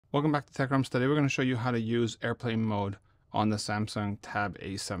Welcome back to Tech Rums. Today we're going to show you how to use airplane mode on the Samsung Tab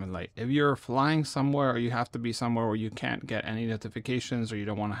A7 Lite. If you're flying somewhere or you have to be somewhere where you can't get any notifications or you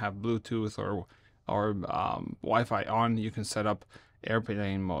don't want to have Bluetooth or Wi-Fi on, you can set up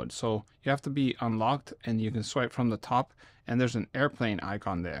airplane mode. So you have to be unlocked and you can swipe from the top and there's an airplane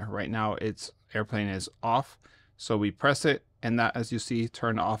icon there. Right now it's airplane is off. So we press it and that, as you see,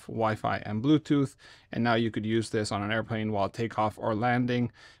 turned off Wi-Fi and Bluetooth. And now you could use this on an airplane while takeoff or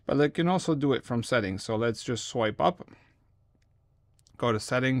landing, but you can also do it from settings. So let's just swipe up, go to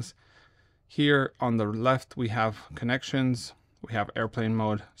settings. Here on the left, we have connections. We have airplane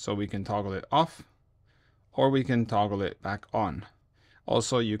mode, so we can toggle it off or we can toggle it back on.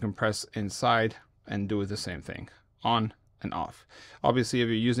 Also, you can press inside and do the same thing, on and off. Obviously, if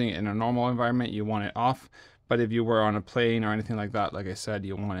you're using it in a normal environment, you want it off. But if you were on a plane or anything like that, like I said,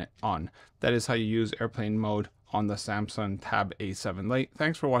 you want it on. That is how you use airplane mode on the Samsung Tab A7 Lite.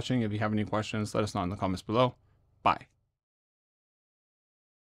 Thanks for watching. If you have any questions, let us know in the comments below. Bye.